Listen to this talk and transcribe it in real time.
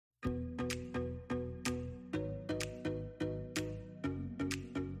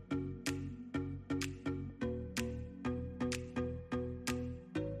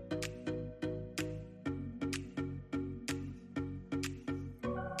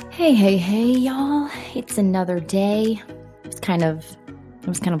Hey, y'all. It's another day. It was kind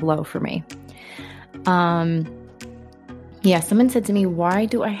of low for me. Someone said to me, why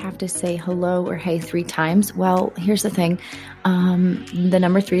do I have to say hello or hey 3 times? Well, here's the thing. The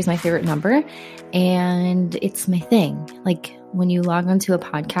number 3 is my favorite number, and it's my thing. Like, when you log onto a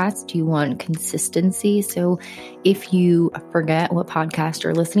podcast, you want consistency. So if you forget what podcast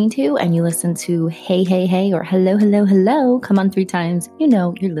you're listening to and you listen to hey, or hello, come on 3 times, you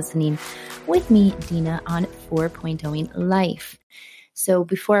know you're listening with me, Dina, on 4.0ing Life. So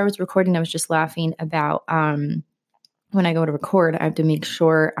before I was recording, I was just laughing about when I go to record, I have to make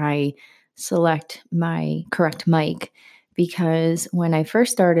sure I select my correct mic, because when I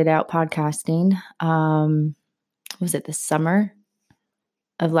first started out podcasting, was it the summer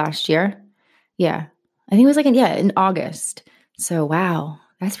of last year? Yeah. I think it was in August. So, wow,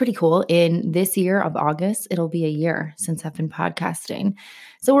 that's pretty cool. In this year of August, it'll be a year since I've been podcasting.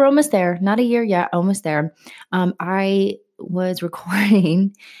 So we're almost there. Not a year yet, almost there. I was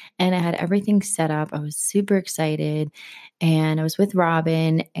recording and I had everything set up. I was super excited and I was with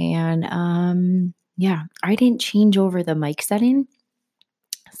Robin, and I didn't change over the mic setting.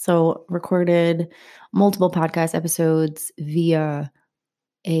 So recorded multiple podcast episodes via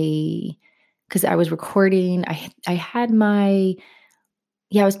because I was recording. I had I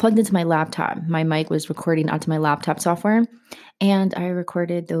was plugged into my laptop. My mic was recording onto my laptop software, and I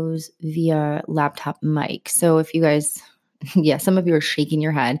recorded those via laptop mic. So if you guys, some of you are shaking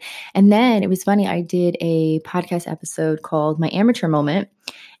your head. And then it was funny. I did a podcast episode called My Amateur Moment.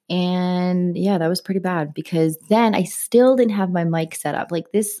 And that was pretty bad, because then I still didn't have my mic set up like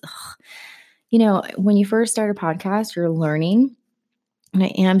this. When you first start a podcast, you're learning. And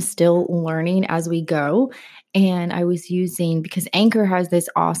I am still learning as we go. And I was using, because Anchor has this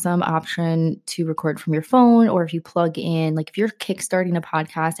awesome option to record from your phone, or if you plug in, like if you're kickstarting a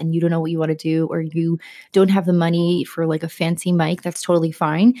podcast and you don't know what you want to do, or you don't have the money for like a fancy mic, that's totally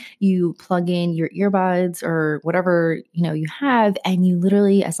fine. You plug in your earbuds or whatever, you have, and you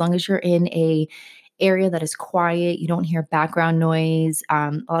literally, as long as you're in a area that is quiet, you don't hear background noise.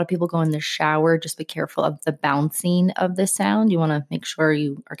 A lot of people go in the shower. Just be careful of the bouncing of the sound. You want to make sure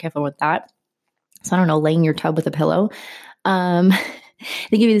you are careful with that. So I don't know, laying your tub with a pillow. They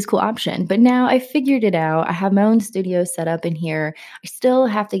give you this cool option. But now I figured it out. I have my own studio set up in here. I still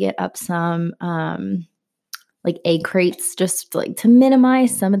have to get up some like egg crates, just like to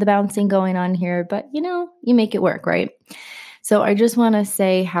minimize some of the bouncing going on here. But you make it work, right? So I just want to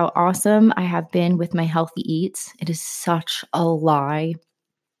say how awesome I have been with my healthy eats. It is such a lie.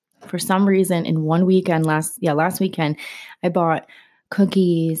 For some reason, in one weekend, last weekend, I bought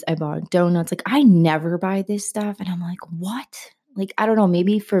cookies, I bought donuts. Like, I never buy this stuff. And I'm like, what? Like, I don't know.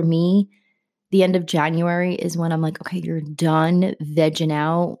 Maybe for me, the end of January is when I'm like, okay, you're done vegging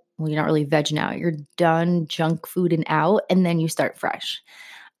out. Well, you're not really vegging out. You're done junk food and out. And then you start fresh.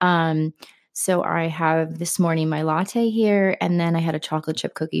 So I have this morning my latte here, and then I had a chocolate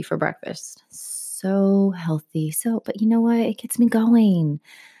chip cookie for breakfast. So healthy. But you know what? It gets me going.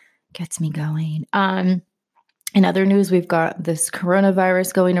 In other news, we've got this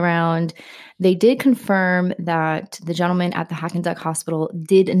coronavirus going around. They did confirm that the gentleman at the Hackensack Hospital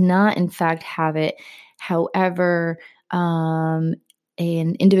did not, in fact, have it. However, an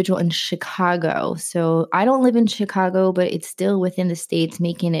individual in Chicago. So I don't live in Chicago, but it's still within the states,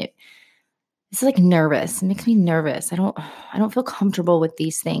 making it. It's like nervous. It makes me nervous. I don't feel comfortable with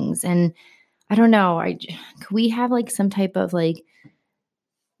these things. And I don't know. Could we have like some type of like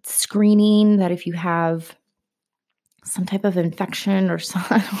screening that if you have some type of infection or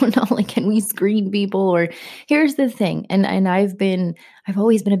something, I don't know, like, can we screen people? Or here's the thing. And I've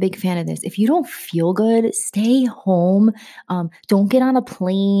always been a big fan of this. If you don't feel good, stay home. Don't get on a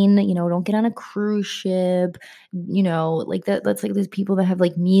plane, don't get on a cruise ship, like that. That's like those people that have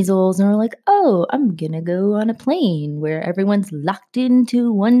like measles and are like, oh, I'm going to go on a plane where everyone's locked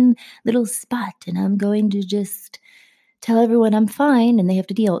into one little spot and I'm going to just tell everyone I'm fine and they have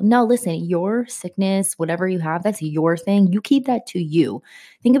to deal. No, listen, your sickness, whatever you have, that's your thing. You keep that to you.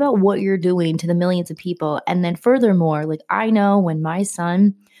 Think about what you're doing to the millions of people. And then furthermore, like, I know when my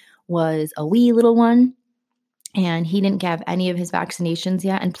son was a wee little one, and he didn't have any of his vaccinations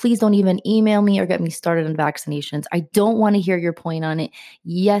yet. And please don't even email me or get me started on vaccinations. I don't want to hear your point on it.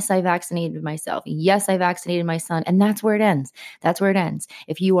 Yes, I vaccinated myself. Yes, I vaccinated my son. And that's where it ends.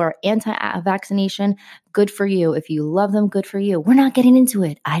 If you are anti-vaccination, good for you. If you love them, good for you. We're not getting into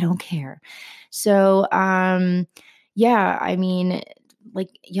it. I don't care. So, I mean,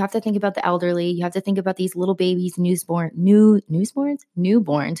 like, you have to think about the elderly. You have to think about these little babies, newborns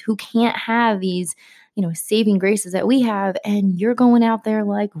who can't have these saving graces that we have, and you're going out there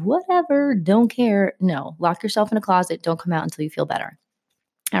like, whatever, don't care. No, lock yourself in a closet. Don't come out until you feel better.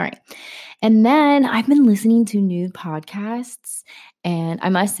 All right. And then I've been listening to new podcasts, and I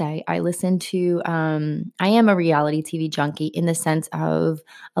must say, I listen to, I am a reality TV junkie in the sense of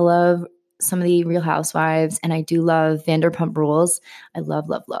I love some of the Real Housewives, and I do love Vanderpump Rules. I love,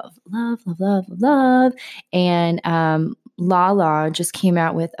 love, love, love, love, love, love. And Lala just came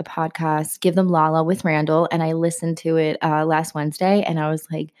out with a podcast, Give Them Lala with Randall, and I listened to it last Wednesday, and I was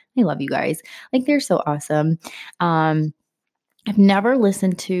like, I love you guys. Like, they're so awesome. I've never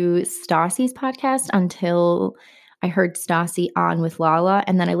listened to Stassi's podcast until I heard Stassi on with Lala.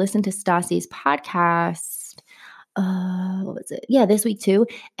 And then I listened to Stassi's podcast. What was it? Yeah, this week too.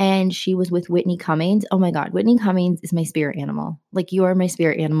 And she was with Whitney Cummings. Oh my God. Whitney Cummings is my spirit animal. Like, you are my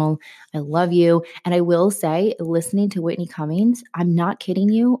spirit animal. I love you. And I will say, listening to Whitney Cummings, I'm not kidding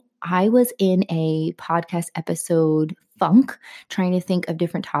you. I was in a podcast episode funk trying to think of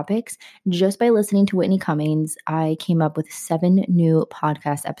different topics. Just by listening to Whitney Cummings, I came up with 7 new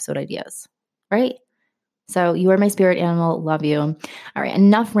podcast episode ideas, right? So you are my spirit animal. Love you. All right,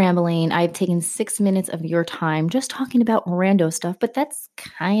 enough rambling. I've taken 6 minutes of your time just talking about rando stuff, but that's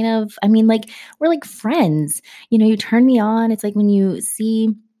kind of, like, we're like friends. You turn me on. It's like when you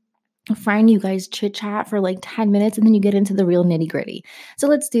see a friend, you guys chit chat for like 10 minutes and then you get into the real nitty gritty. So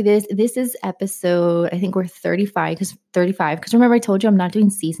let's do this. This is episode, I think we're 35 because remember I told you I'm not doing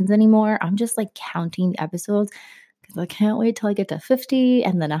seasons anymore. I'm just like counting the episodes because I can't wait till I get to 50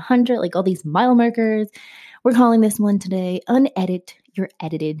 and then 100, like all these mile markers. We're calling this one today, Unedit Your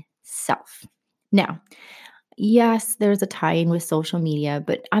Edited Self. Now, yes, there's a tie-in with social media,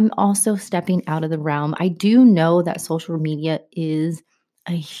 but I'm also stepping out of the realm. I do know that social media is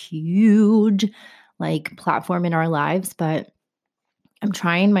a huge platform in our lives, but I'm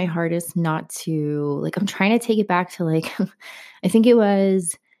trying my hardest not to, I'm trying to take it back to I think it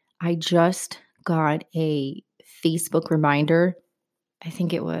was, I just got a Facebook reminder. I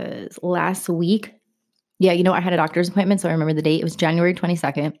think it was last week. Yeah, I had a doctor's appointment, so I remember the date. It was January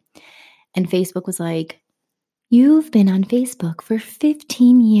 22nd. And Facebook was like, you've been on Facebook for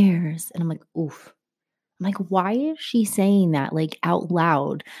 15 years. And I'm like, oof. I'm like, why is she saying that out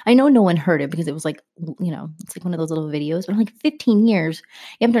loud? I know no one heard it because it was it's like one of those little videos, but I'm like, 15 years.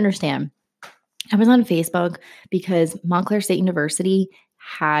 You have to understand. I was on Facebook because Montclair State University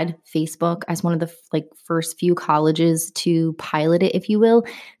had Facebook as one of the first few colleges to pilot it, if you will.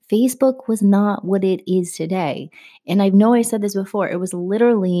 Facebook was not what it is today. And I know I said this before. It was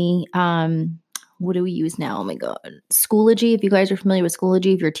literally, what do we use now? Oh my God. Schoology. If you guys are familiar with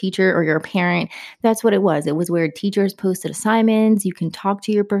Schoology, if you're a teacher or you're a parent, that's what it was. It was where teachers posted assignments. You can talk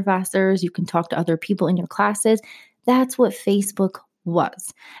to your professors. You can talk to other people in your classes. That's what Facebook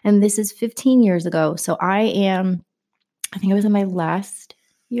was. And this is 15 years ago. So I think I was in my last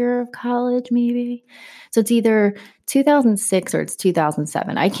year of college, maybe. So it's either 2006 or it's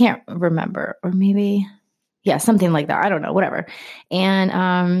 2007. I can't remember. Or maybe, yeah, something like that. I don't know, whatever.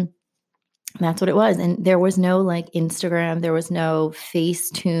 And that's what it was. And there was no Instagram. There was no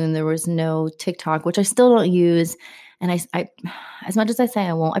Facetune. There was no TikTok, which I still don't use. And I as much as I say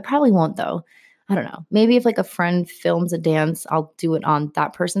I won't, I probably won't though. I don't know. Maybe if a friend films a dance, I'll do it on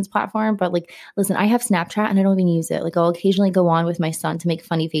that person's platform. But listen, I have Snapchat and I don't even use it. I'll occasionally go on with my son to make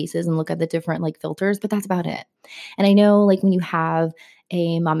funny faces and look at the different filters, but that's about it. And I know when you have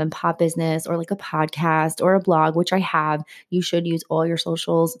a mom and pop business or a podcast or a blog, which I have, you should use all your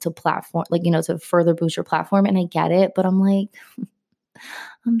socials to platform, to further boost your platform. And I get it, but I'm like,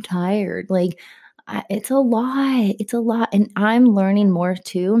 I'm tired. It's a lot. It's a lot. And I'm learning more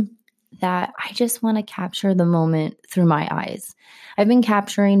too that I just want to capture the moment through my eyes. I've been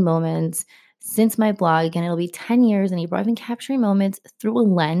capturing moments since my blog. Again, it'll be 10 years in April. I've been capturing moments through a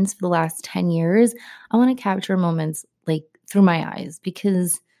lens for the last 10 years. I want to capture moments through my eyes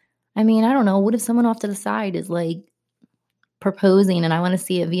because, I don't know. What if someone off to the side is proposing and I want to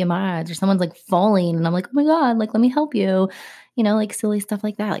see it via my eyes, or someone's falling and I'm like, oh my God, let me help you. Silly stuff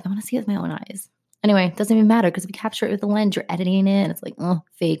like that. I want to see it with my own eyes. Anyway, it doesn't even matter because if you capture it with a lens, you're editing it and it's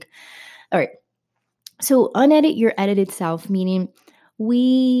fake. All right. So unedit your edited self, meaning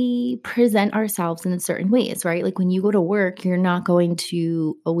we present ourselves in certain ways, right? When you go to work, you're not going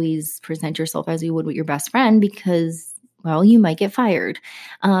to always present yourself as you would with your best friend because, well, you might get fired.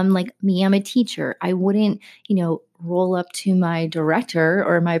 Like me, I'm a teacher. I wouldn't, roll up to my director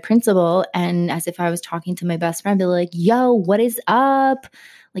or my principal and as if I was talking to my best friend, be like, yo, what is up?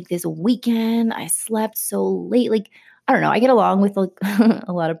 This weekend, I slept so late. I don't know. I get along with a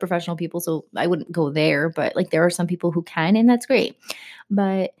lot of professional people, so I wouldn't go there. But there are some people who can, and that's great.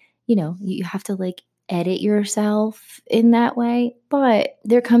 But you have to edit yourself in that way, but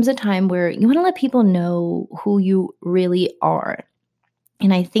there comes a time where you want to let people know who you really are.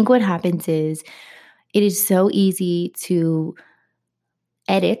 And I think what happens is it is so easy to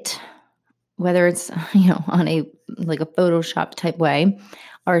edit, whether it's, on a like a Photoshop type way,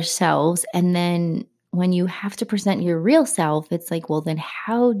 ourselves. And then when you have to present your real self, it's like, well, then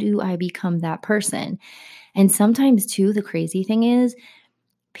how do I become that person? And sometimes too, the crazy thing is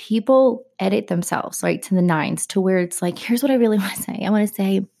people edit themselves, right, to the nines, to where it's like, here's what I really want to say. I want to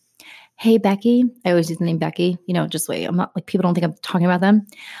say, hey, Becky. I always use the name Becky, just wait. I'm not like, people don't think I'm talking about them.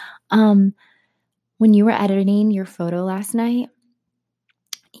 When you were editing your photo last night,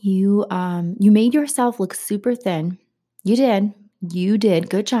 you made yourself look super thin. You did. You did.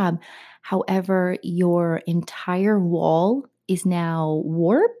 Good job. However, your entire wall is now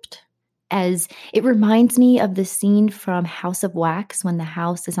warped, as it reminds me of the scene from House of Wax when the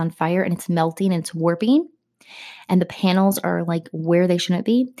house is on fire and it's melting and it's warping and the panels are like where they shouldn't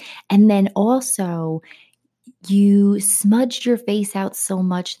be. And then also you smudged your face out so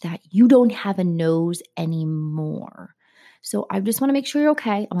much that you don't have a nose anymore. So I just want to make sure you're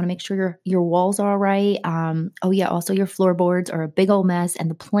okay. I want to make sure your walls are all right. Oh yeah, also your floorboards are a big old mess, and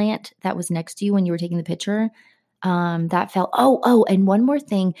the plant that was next to you when you were taking the picture, that fell. Oh, and one more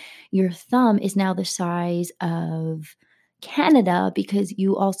thing, your thumb is now the size of Canada because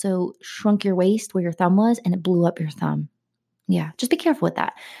you also shrunk your waist where your thumb was, and it blew up your thumb. Yeah, just be careful with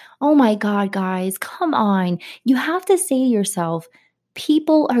that. Oh my God, guys, come on. You have to say to yourself,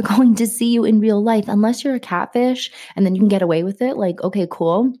 people are going to see you in real life unless you're a catfish and then you can get away with it. Like, okay,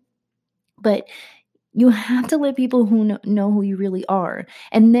 cool. But you have to let people who know who you really are.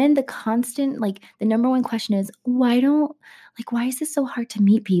 And then the constant, like, the number one question is, why is this so hard to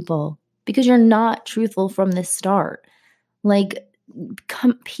meet people? Because you're not truthful from the start. Like,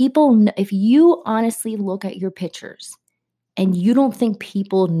 if you honestly look at your pictures and you don't think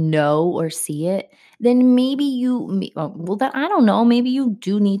people know or see it, then maybe then I don't know, maybe you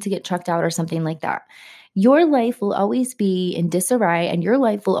do need to get checked out or something like that. Your life will always be in disarray and your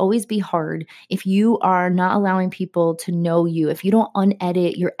life will always be hard if you are not allowing people to know you, if you don't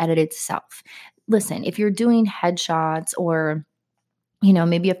unedit your edited self. Listen, if you're doing headshots or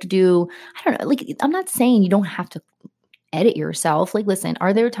maybe you have to do, I don't know, like, I'm not saying you don't have to edit yourself. Like, listen,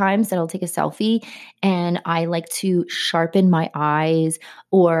 are there times that I'll take a selfie and I like to sharpen my eyes?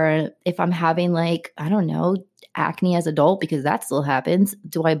 Or if I'm having, like, I don't know, acne as adult, because that still happens,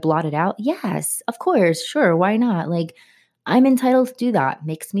 do I blot it out? Yes, of course. Sure. Why not? Like, I'm entitled to do that.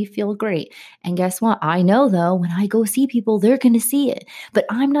 Makes me feel great. And guess what? I know though, when I go see people, they're going to see it. But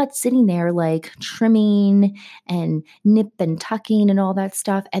I'm not sitting there like trimming and nip and tucking and all that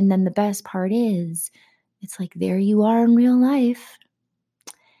stuff. And then the best part is, it's like, there you are in real life.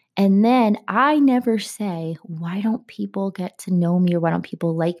 And then I never say, why don't people get to know me or why don't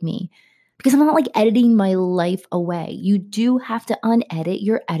people like me? Because I'm not like editing my life away. You do have to unedit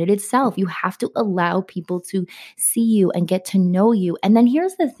your edited self. You have to allow people to see you and get to know you. And then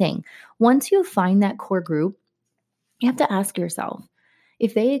here's the thing, once you find that core group, you have to ask yourself,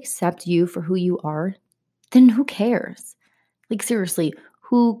 if they accept you for who you are, then who cares? Like, seriously,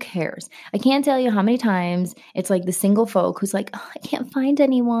 who cares? I can't tell you how many times it's like the single folk who's like, oh, I can't find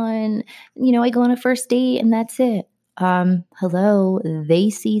anyone. I go on a first date and that's it. Hello, they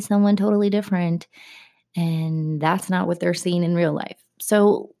see someone totally different, and that's not what they're seeing in real life.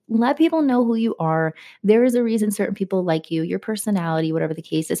 So let people know who you are. There is a reason certain people like you, your personality, whatever the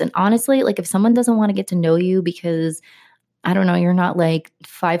case is. And honestly, like, if someone doesn't want to get to know you because, I don't know, you're not like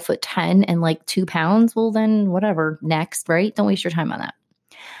 5'10" and like 2 pounds, well then whatever, next, right? Don't waste your time on that.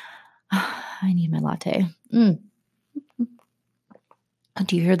 I need my latte. Do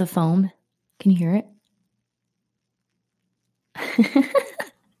you hear the foam? Can you hear it?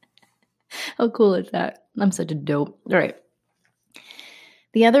 How cool is that? I'm such a dope. All right.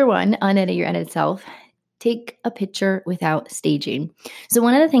 The other one, unedit your edited self. Take a picture without staging. So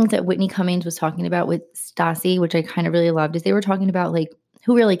one of the things that Whitney Cummings was talking about with Stassi, which I kind of really loved, is they were talking about, like,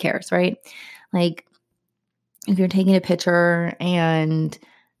 who really cares, right? Like, if you're taking a picture and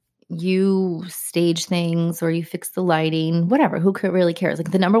you stage things or you fix the lighting, whatever, who really cares?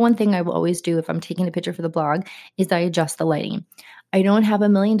 Like, the number one thing I will always do if I'm taking a picture for the blog is I adjust the lighting. I don't have $1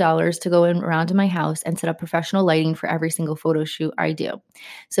 million to go around to my house and set up professional lighting for every single photo shoot I do.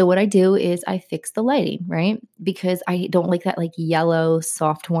 So what I do is I fix the lighting, right? Because I don't like that like yellow,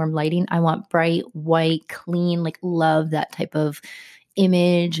 soft, warm lighting. I want bright, white, clean, like, love that type of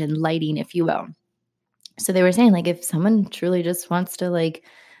image and lighting, if you will. So they were saying, like, if someone truly just wants to, like,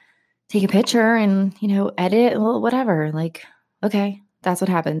 take a picture and, edit, well, whatever, like, okay, That's what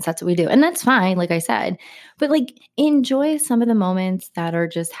happens. That's what we do. And that's fine, like I said. But like enjoy some of the moments that are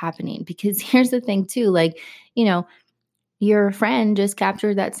just happening because here's the thing too, like, you know, your friend just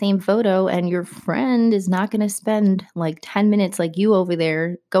captured that same photo and your friend is not going to spend like 10 minutes like you over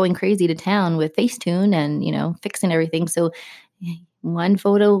there going crazy to town with Facetune and, fixing everything. So one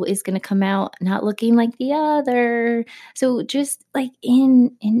photo is going to come out not looking like the other. So just like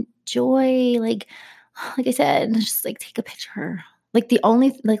enjoy, like I said, just like take a picture. Like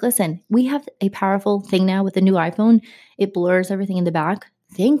listen, we have a powerful thing now with the new iPhone. It blurs everything in the back.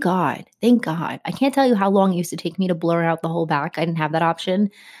 Thank God. Thank God. I can't tell you how long it used to take me to blur out the whole back. I didn't have that option.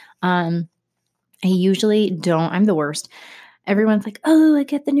 I usually don't. I'm the worst. Everyone's like, oh, I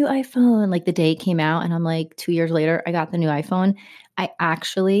get the new iPhone. Like the day it came out, and I'm like, 2 years later, I got the new iPhone. I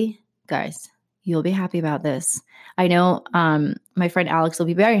actually, guys, you'll be happy about this. I know my friend Alex will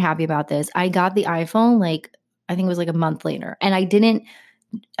be very happy about this. I got the iPhone I think it was like a month later. And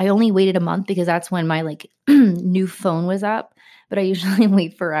I only waited a month because that's when my new phone was up, but I usually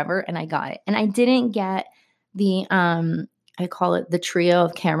wait forever and I got it. And I didn't get the I call it the trio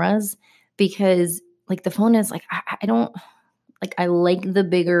of cameras because the phone is I don't I like the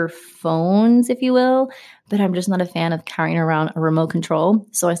bigger phones, if you will, but I'm just not a fan of carrying around a remote control.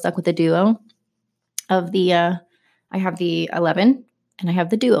 So I stuck with the duo of I have the 11 and I have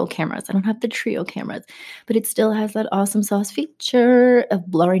the duo cameras. I don't have the trio cameras, but it still has that awesome sauce feature of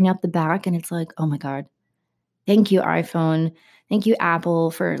blurring out the back. And it's like, oh my God, thank you, iPhone. Thank you, Apple,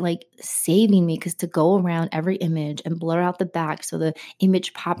 for saving me because to go around every image and blur out the back so the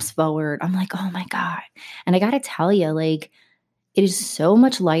image pops forward, I'm like, oh my God. And I got to tell you, it is so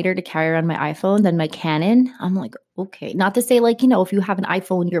much lighter to carry around my iPhone than my Canon. I'm like, okay. Not to say if you have an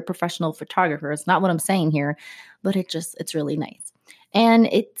iPhone, you're a professional photographer. It's not what I'm saying here, but it's really nice. And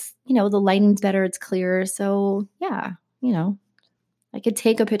it's, the lighting's better. It's clearer. So yeah, I could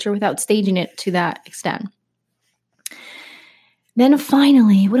take a picture without staging it to that extent. Then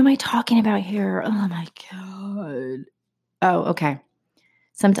finally, what am I talking about here? Oh my God. Oh, okay.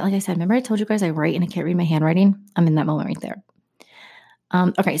 Sometimes, like I said, remember I told you guys I write and I can't read my handwriting? I'm in that moment right there.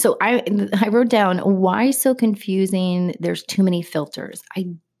 Okay, so I wrote down, why so confusing? There's too many filters.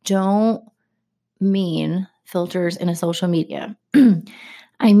 I don't mean filters in a social media.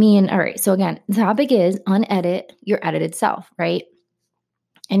 I mean, all right, so again, the topic is unedit your edited self, right?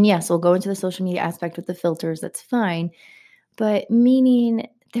 And yes, we'll go into the social media aspect with the filters. That's fine. But meaning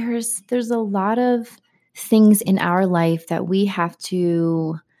there's a lot of things in our life that we have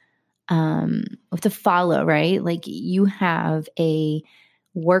to follow, right? Like you have a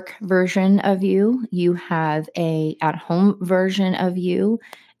work version of you, you have a at-home version of you,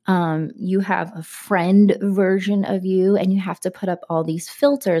 you have a friend version of you, and you have to put up all these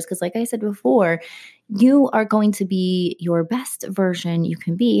filters because, like I said before, you are going to be your best version you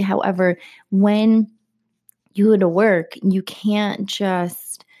can be. However, when you go to work, you can't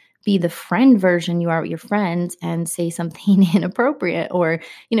just be the friend version you are with your friends and say something inappropriate, or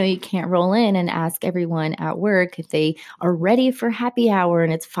you can't roll in and ask everyone at work if they are ready for happy hour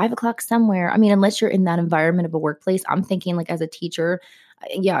and it's 5 o'clock somewhere. I mean, unless you're in that environment of a workplace. I'm thinking as a teacher,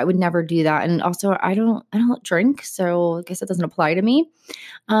 yeah, I would never do that. And also I don't drink, so I guess that doesn't apply to me.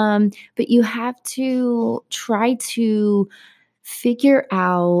 But you have to try to figure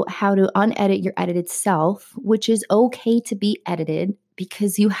out how to unedit your edited self, which is okay to be edited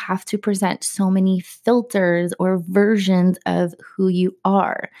because you have to present so many filters or versions of who you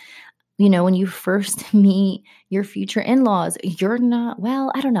are. When you first meet your future in-laws, you're not,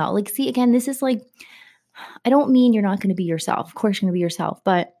 well, I don't know. See, again, this is I don't mean you're not going to be yourself. Of course, you're going to be yourself.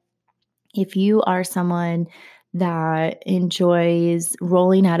 But if you are someone that enjoys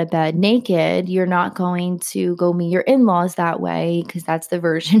rolling out of bed naked, you're not going to go meet your in-laws that way because that's the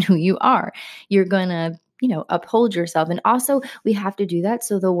version who you are. You're going to uphold yourself. And also we have to do that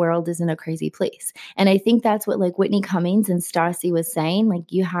so the world isn't a crazy place. And I think that's what Whitney Cummings and Stassi was saying.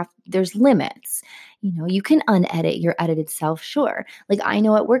 There's limits. You can unedit your edited self, sure. I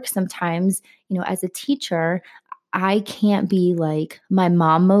know at work sometimes, as a teacher, I can't be my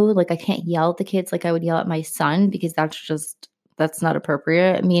mom mode. I can't yell at the kids like I would yell at my son because that's not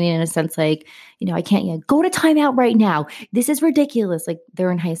appropriate. Meaning in a sense, I can't yell, go to timeout right now. This is ridiculous.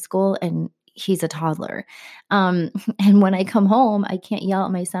 They're in high school and he's a toddler. And when I come home, I can't yell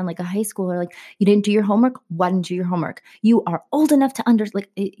at my son like a high schooler, you didn't do your homework. Why didn't you do your homework? You are old enough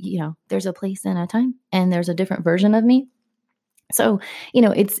to there's a place and a time and there's a different version of me. So,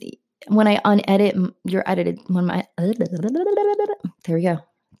 it's when I unedit your edited, there we go.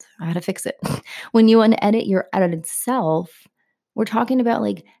 I had to fix it. When you unedit your edited self, we're talking about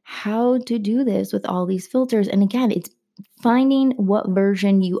how to do this with all these filters. And again, it's finding what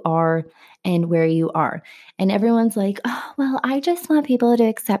version you are and where you are. And everyone's like, oh, well, I just want people to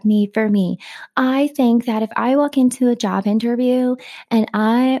accept me for me. I think that if I walk into a job interview and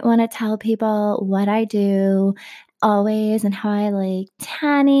I want to tell people what I do always and how I like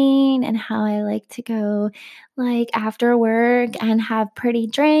tanning and how I like to go like after work and have pretty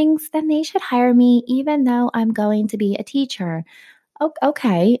drinks, then they should hire me even though I'm going to be a teacher.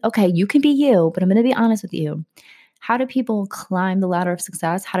 Okay, you can be you, but I'm going to be honest with you. How do people climb the ladder of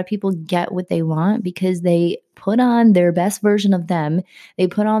success? How do people get what they want? Because they put on their best version of them, they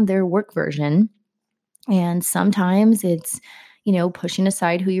put on their work version. And sometimes it's, pushing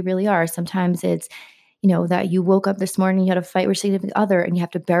aside who you really are. Sometimes it's, that you woke up this morning, you had a fight with your significant other and you have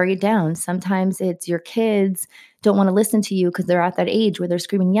to bury it down. Sometimes it's your kids don't want to listen to you because they're at that age where they're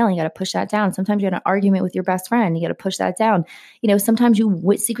screaming and yelling. You got to push that down. Sometimes you had an argument with your best friend. You got to push that down. Sometimes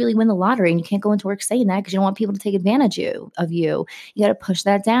you secretly win the lottery and you can't go into work saying that because you don't want people to take advantage of you. You got to push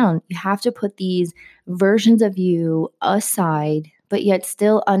that down. You have to put these versions of you aside, but yet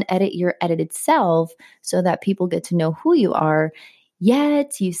still unedit your edited self so that people get to know who you are.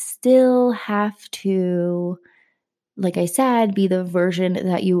 Yet you still have to, like I said, be the version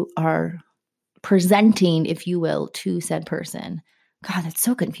that you are presenting, if you will, to said person. God, that's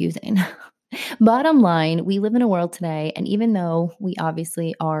so confusing. Bottom line, we live in a world today, and even though we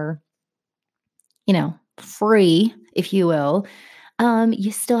obviously are, free, if you will,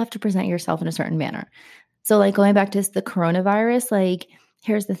 you still have to present yourself in a certain manner. So like going back to the coronavirus, like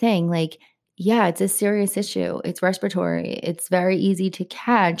here's the thing, like, yeah, it's a serious issue. It's respiratory. It's very easy to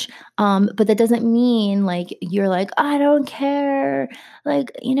catch. But that doesn't mean like you're like, I don't care.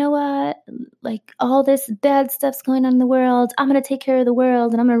 Like, you know what? Like all this bad stuff's going on in the world. I'm going to take care of the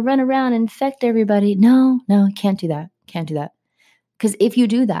world and I'm going to run around and infect everybody. No, can't do that. Can't do that. Because if you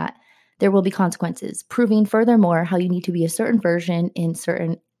do that, there will be consequences, proving furthermore how you need to be a certain version in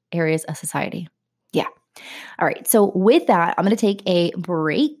certain areas of society. Yeah. All right. So with that, I'm going to take a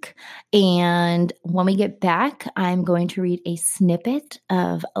break. And when we get back, I'm going to read a snippet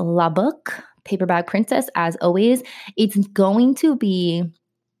of La Book, Paperback Princess. As always, it's going to be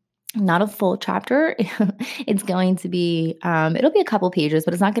not a full chapter. It's going to be, it'll be a couple pages,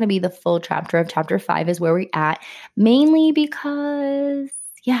 but it's not going to be the full chapter of chapter 5 is where we're at, mainly because,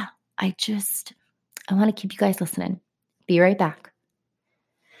 I want to keep you guys listening. Be right back.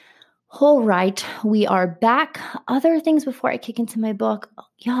 All right, we are back. Other things before I kick into my book.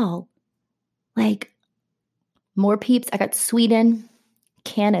 Y'all, like more peeps. I got Sweden,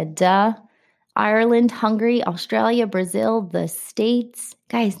 Canada, Ireland, Hungary, Australia, Brazil, the States.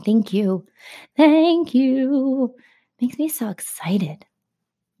 Guys, thank you. Thank you. Makes me so excited.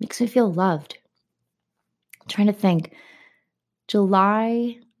 Makes me feel loved. I'm trying to think.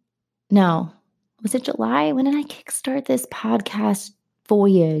 July? No. Was it July? When did I kickstart this podcast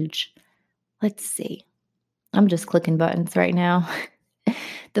voyage? Let's see. I'm just clicking buttons right now.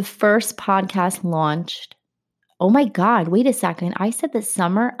 The first podcast launched. Oh my God, wait a second. I said this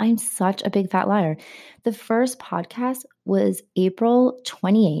summer. I'm such a big fat liar. The first podcast was April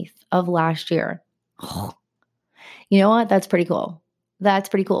 28th of last year. Oh, you know what? That's pretty cool. That's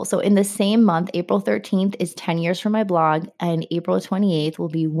pretty cool. So in the same month, April 13th is 10 years for my blog, and April 28th will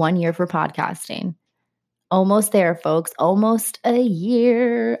be 1 year for podcasting. Almost there, folks. Almost a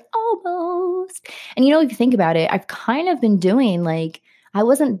year. Almost. And if you think about it, I've kind of been doing I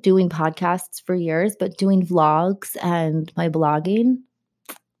wasn't doing podcasts for years, but doing vlogs and my blogging.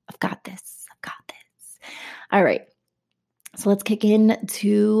 I've got this. All right. So let's kick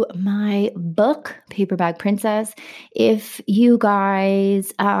into my book, Paperback Princess. If you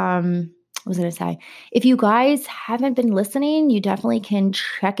guys, what was I going to say? If you guys haven't been listening, you definitely can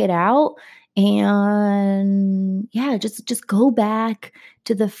check it out. And just go back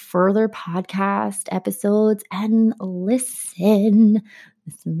to the further podcast episodes and listen.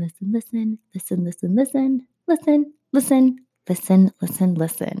 Listen.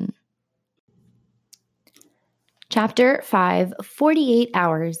 Chapter 5, 48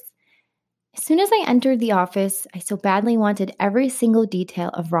 Hours. As soon as I entered the office, I so badly wanted every single detail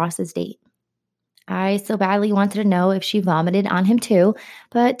of Ross's date. I so badly wanted to know if she vomited on him too,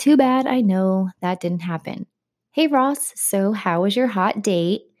 but too bad I know that didn't happen. Hey Ross, so how was your hot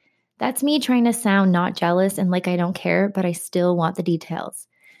date? That's me trying to sound not jealous and like I don't care, but I still want the details.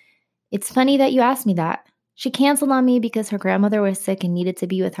 It's funny that you asked me that. She canceled on me because her grandmother was sick and needed to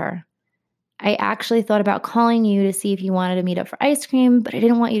be with her. I actually thought about calling you to see if you wanted to meet up for ice cream, but I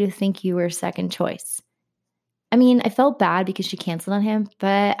didn't want you to think you were second choice. I mean, I felt bad because she canceled on him,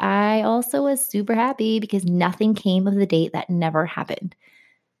 but I also was super happy because nothing came of the date that never happened.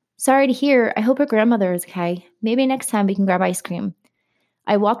 Sorry to hear. I hope her grandmother is okay. Maybe next time we can grab ice cream.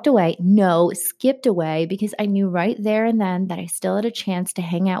 I walked away. No, skipped away because I knew right there and then that I still had a chance to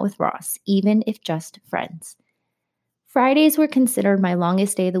hang out with Ross, even if just friends. Fridays were considered my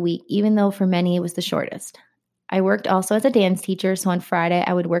longest day of the week, even though for many it was the shortest. I worked also as a dance teacher, so on Friday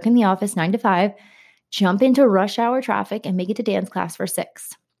I would work in the office 9 to 5, jump into rush hour traffic, and make it to dance class for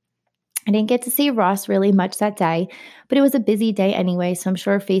 6. I didn't get to see Ross really much that day, but it was a busy day anyway, so I'm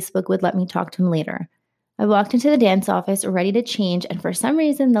sure Facebook would let me talk to him later. I walked into the dance office ready to change, and for some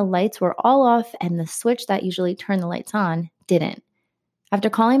reason the lights were all off and the switch that usually turned the lights on didn't. After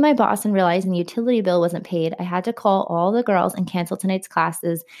calling my boss and realizing the utility bill wasn't paid, I had to call all the girls and cancel tonight's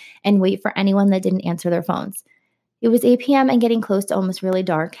classes and wait for anyone that didn't answer their phones. It was 8 p.m. and getting close to almost really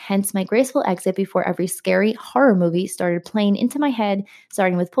dark, hence my graceful exit before every scary horror movie started playing into my head,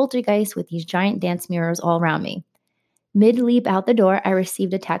 starting with Poltergeist with these giant dance mirrors all around me. Mid-leap out the door, I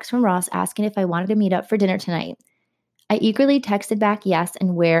received a text from Ross asking if I wanted to meet up for dinner tonight. I eagerly texted back yes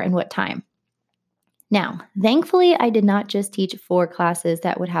and where and what time. Now, thankfully, I did not just teach 4 classes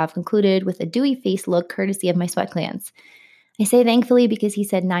that would have concluded with a dewy face look courtesy of my sweat glands. I say thankfully because he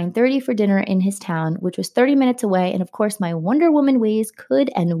said 9:30 for dinner in his town, which was 30 minutes away, and of course my Wonder Woman ways could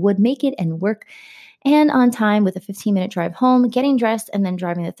and would make it and work, and on time with a 15-minute drive home, getting dressed, and then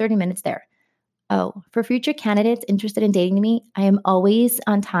driving the 30 minutes there. Oh, for future candidates interested in dating me, I am always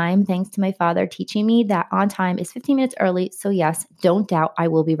on time thanks to my father teaching me that on time is 15 minutes early, so yes, don't doubt I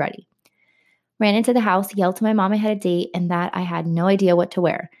will be ready. Ran into the house, yelled to my mom I had a date, and that I had no idea what to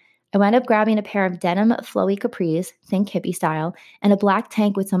wear. I wound up grabbing a pair of denim flowy capris, think hippie style, and a black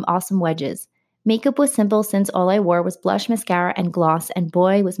tank with some awesome wedges. Makeup was simple since all I wore was blush, mascara, and gloss, and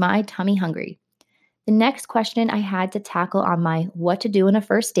boy, was my tummy hungry. The next question I had to tackle on my what to do in a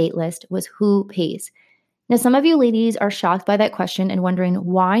first date list was who pays. Now, some of you ladies are shocked by that question and wondering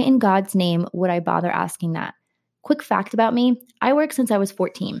why in God's name would I bother asking that? Quick fact about me, I worked since I was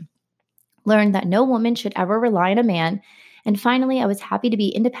 14. Learned that no woman should ever rely on a man, and finally I was happy to be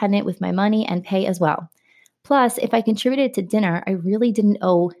independent with my money and pay as well. Plus, if I contributed to dinner, I really didn't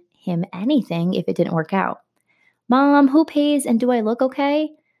owe him anything if it didn't work out. Mom, who pays and do I look okay?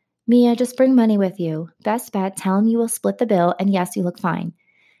 Mia, just bring money with you. Best bet, tell him you will split the bill, and yes, you look fine.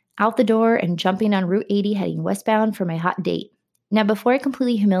 Out the door and jumping on Route 80 heading westbound for my hot date. Now, before I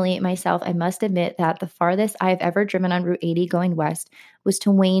completely humiliate myself, I must admit that the farthest I have ever driven on Route 80 going west was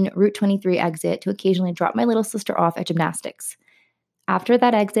to Wayne Route 23 exit to occasionally drop my little sister off at gymnastics. After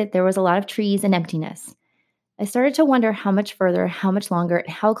that exit, there was a lot of trees and emptiness. I started to wonder how much further, how much longer, and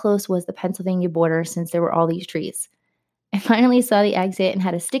how close was the Pennsylvania border since there were all these trees. I finally saw the exit and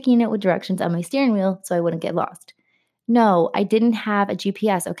had a sticky note with directions on my steering wheel so I wouldn't get lost. No, I didn't have a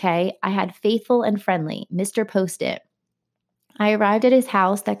GPS, okay? I had Faithful and Friendly, Mr. Post-it. I arrived at his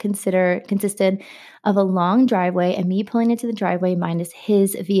house that consisted of a long driveway and me pulling into the driveway minus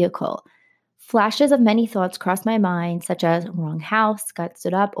his vehicle. Flashes of many thoughts crossed my mind, such as wrong house, got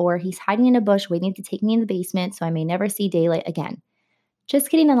stood up, or he's hiding in a bush waiting to take me in the basement so I may never see daylight again. Just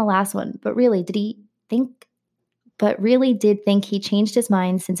kidding on the last one, but really did think he changed his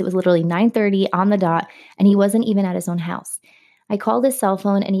mind since it was literally 9:30 on the dot and he wasn't even at his own house. I called his cell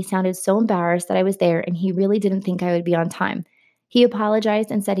phone and he sounded so embarrassed that I was there and he really didn't think I would be on time. He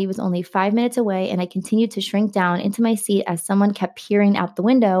apologized and said he was only 5 minutes away, and I continued to shrink down into my seat as someone kept peering out the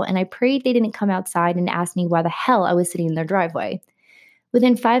window, and I prayed they didn't come outside and ask me why the hell I was sitting in their driveway.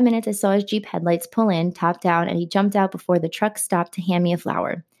 Within 5 minutes, I saw his Jeep headlights pull in, top down, and he jumped out before the truck stopped to hand me a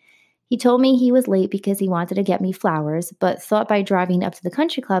flower. He told me he was late because he wanted to get me flowers, but thought by driving up to the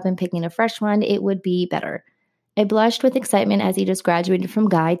country club and picking a fresh one, it would be better. I blushed with excitement as he just graduated from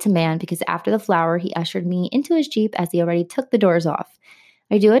guy to man because after the flower, he ushered me into his Jeep as he already took the doors off.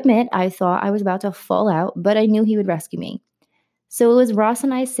 I do admit I thought I was about to fall out, but I knew he would rescue me. So it was Ross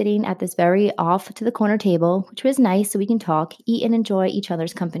and I sitting at this very off-to-the-corner table, which was nice so we can talk, eat, and enjoy each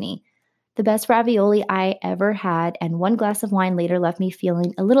other's company. The best ravioli I ever had, and one glass of wine later left me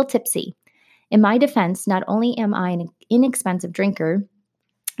feeling a little tipsy. In my defense, not only am I an inexpensive drinker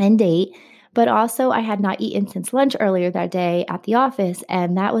and date, but also I had not eaten since lunch earlier that day at the office,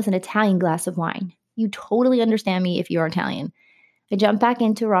 and that was an Italian glass of wine. You totally understand me if you're Italian. I jumped back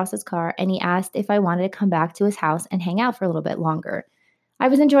into Ross's car, and he asked if I wanted to come back to his house and hang out for a little bit longer. I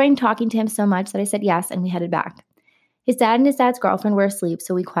was enjoying talking to him so much that I said yes, and we headed back. His dad and his dad's girlfriend were asleep,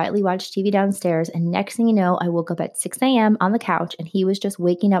 so we quietly watched TV downstairs, and next thing you know, I woke up at 6 a.m. on the couch, and he was just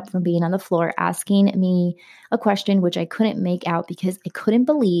waking up from being on the floor asking me a question which I couldn't make out because I couldn't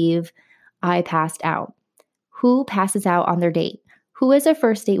believe I passed out. Who passes out on their date? Who has a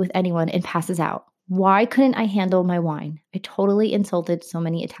first date with anyone and passes out? Why couldn't I handle my wine? I totally insulted so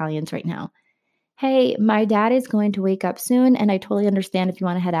many Italians right now. Hey, my dad is going to wake up soon, and I totally understand if you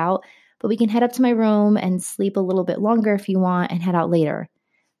want to head out, but we can head up to my room and sleep a little bit longer if you want and head out later.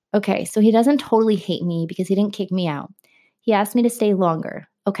 Okay, so he doesn't totally hate me because he didn't kick me out. He asked me to stay longer.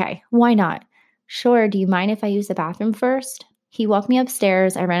 Okay, why not? Sure, do you mind if I use the bathroom first? He walked me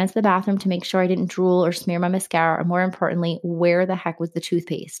upstairs. I ran into the bathroom to make sure I didn't drool or smear my mascara, or more importantly, where the heck was the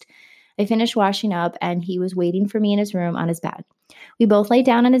toothpaste? I finished washing up and he was waiting for me in his room on his bed. We both lay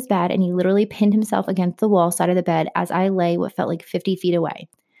down on his bed and he literally pinned himself against the wall side of the bed as I lay what felt like 50 feet away.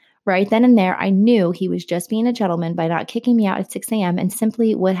 Right then and there, I knew he was just being a gentleman by not kicking me out at 6 a.m. and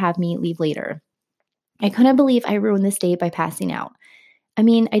simply would have me leave later. I couldn't believe I ruined this date by passing out. I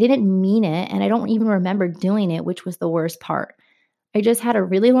mean, I didn't mean it, and I don't even remember doing it, which was the worst part. I just had a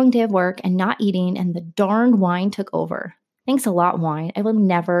really long day of work and not eating, and the darned wine took over. Thanks a lot, wine. I will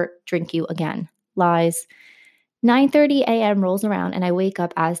never drink you again. Lies. 9:30 a.m. rolls around, and I wake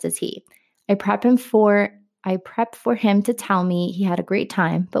up, as does he. I prep for him to tell me he had a great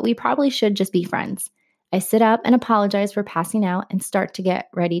time, but we probably should just be friends. I sit up and apologize for passing out and start to get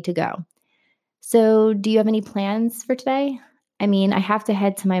ready to go. So, do you have any plans for today? I mean, I have to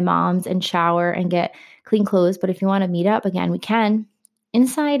head to my mom's and shower and get clean clothes, but if you want to meet up again, we can.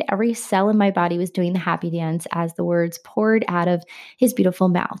 Inside, every cell in my body was doing the happy dance as the words poured out of his beautiful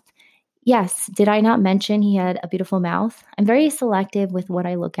mouth. Yes, did I not mention he had a beautiful mouth? I'm very selective with what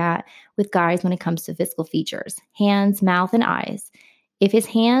I look at with guys when it comes to physical features: hands, mouth, and eyes. If his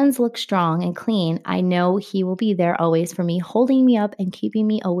hands look strong and clean, I know he will be there always for me, holding me up and keeping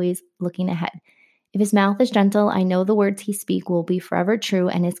me always looking ahead. If his mouth is gentle, I know the words he speaks will be forever true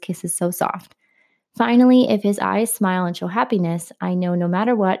and his kiss is so soft. Finally, if his eyes smile and show happiness, I know no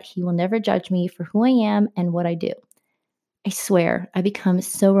matter what, he will never judge me for who I am and what I do. I swear, I become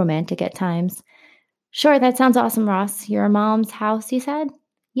so romantic at times. Sure, that sounds awesome, Ross. Your mom's house, you said?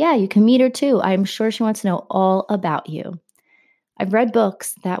 Yeah, you can meet her too. I'm sure she wants to know all about you. I've read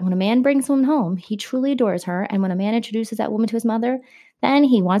books that when a man brings a woman home, he truly adores her, and when a man introduces that woman to his mother, then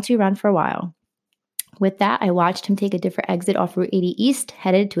he wants you around for a while. With that, I watched him take a different exit off Route 80 East,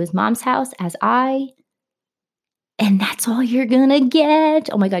 headed to his mom's house and that's all you're gonna get.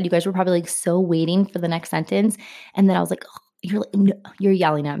 Oh my God, you guys were probably like so waiting for the next sentence. And then I was like, oh, you're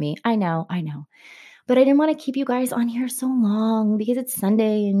yelling at me. I know. But I didn't want to keep you guys on here so long because it's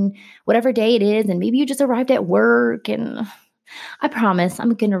Sunday and whatever day it is. And maybe you just arrived at work and I promise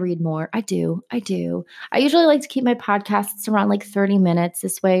I'm going to read more. I do. I usually like to keep my podcasts around like 30 minutes.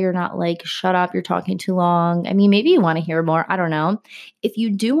 This way you're not like, shut up, you're talking too long. I mean, maybe you want to hear more. I don't know. If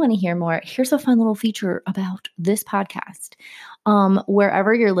you do want to hear more, here's a fun little feature about this podcast.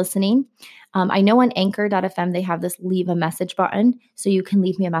 Wherever you're listening, I know on anchor.fm, they have this leave a message button. So you can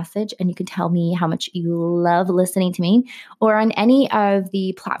leave me a message and you can tell me how much you love listening to me, or on any of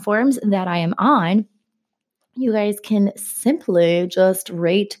the platforms that I am on. You guys can simply just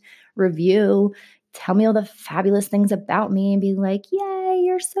rate, review, tell me all the fabulous things about me and be like, yay,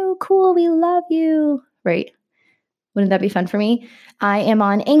 you're so cool. We love you. Right? Wouldn't that be fun for me? I am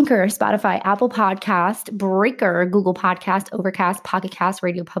on Anchor, Spotify, Apple Podcast, Breaker, Google Podcast, Overcast, Pocket Cast,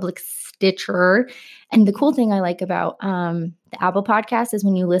 Radio Public, Stitcher. And the cool thing I like about the Apple Podcast is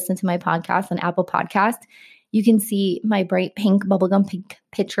when you listen to my podcast on Apple Podcast, you can see my bright pink, bubblegum pink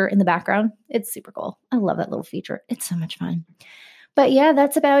picture in the background. It's super cool. I love that little feature. It's so much fun. But yeah,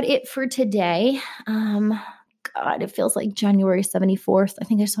 that's about it for today. God, it feels like January 74th. I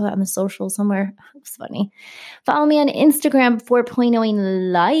think I saw that on the social somewhere. It's funny. Follow me on Instagram,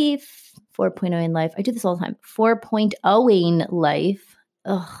 4.0ing life. 4.0ing life. I do this all the time. 4.0ing life.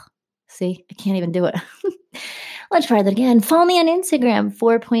 Ugh. See, I can't even do it. Let's try that again. Follow me on Instagram,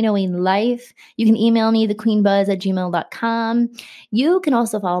 4.0ing life. You can email me, thequeenbuzz@gmail.com. You can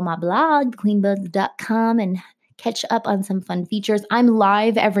also follow my blog, thequeenbuzz.com, and catch up on some fun features. I'm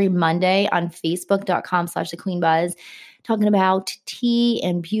live every Monday on facebook.com/thequeenbuzz, talking about tea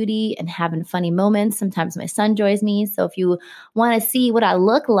and beauty and having funny moments. Sometimes my son joins me. So if you want to see what I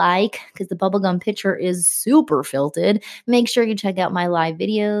look like, because the bubblegum picture is super filtered, make sure you check out my live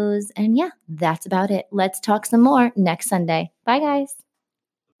videos. And yeah, that's about it. Let's talk some more next Sunday. Bye, guys.